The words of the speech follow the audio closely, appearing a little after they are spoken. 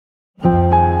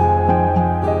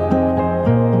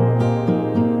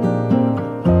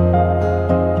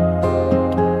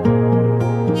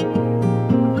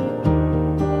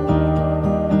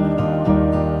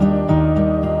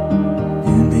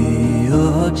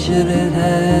picture that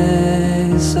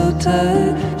hangs so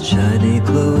tight, shiny,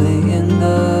 glowing in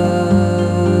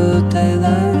the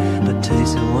daylight. But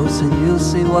taste it once and you'll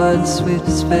see why the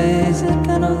sweetest face it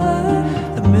cannot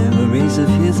lie. The memories of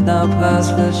years now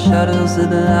past, the shadows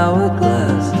in an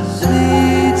hourglass.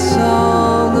 Sweet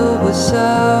song of a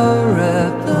sour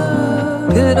apple,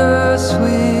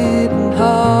 bittersweet and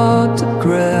hard to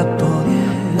grapple.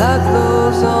 Life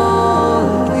goes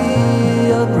on,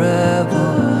 we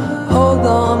unravel. Hold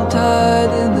on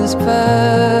tight in this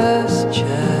past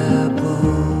chapel.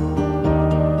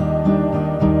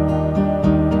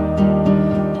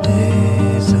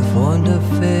 Days of wonder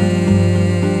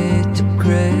fade to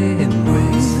grey,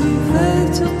 embrace the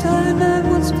fate of time that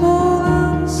once more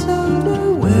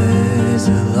uncertain. Where's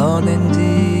the longing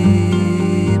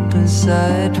deep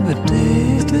inside with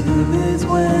days that lives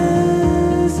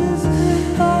where's this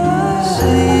alright?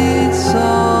 Sweet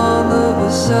song of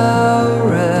a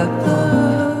sour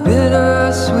apple,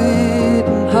 bittersweet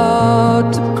and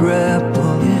hard to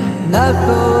grapple. Life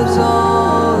goes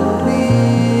on, we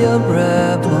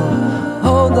unravel.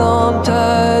 Hold on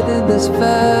tight in this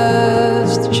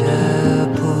vast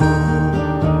chapel.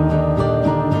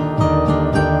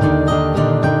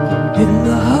 In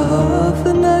the hollow of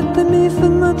the night, beneath the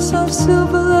mud's soft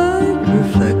silver light,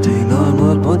 reflecting on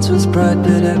what once was bright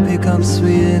but had become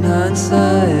sweet in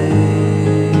hindsight.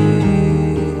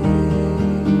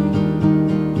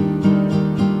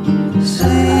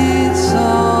 Sweet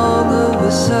song of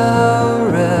a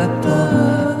sour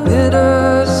apple,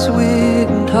 bittersweet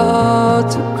and hard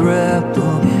to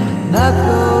grapple. Life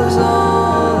goes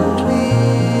on, we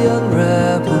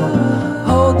unravel.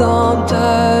 Hold on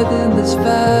tight in this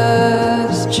fast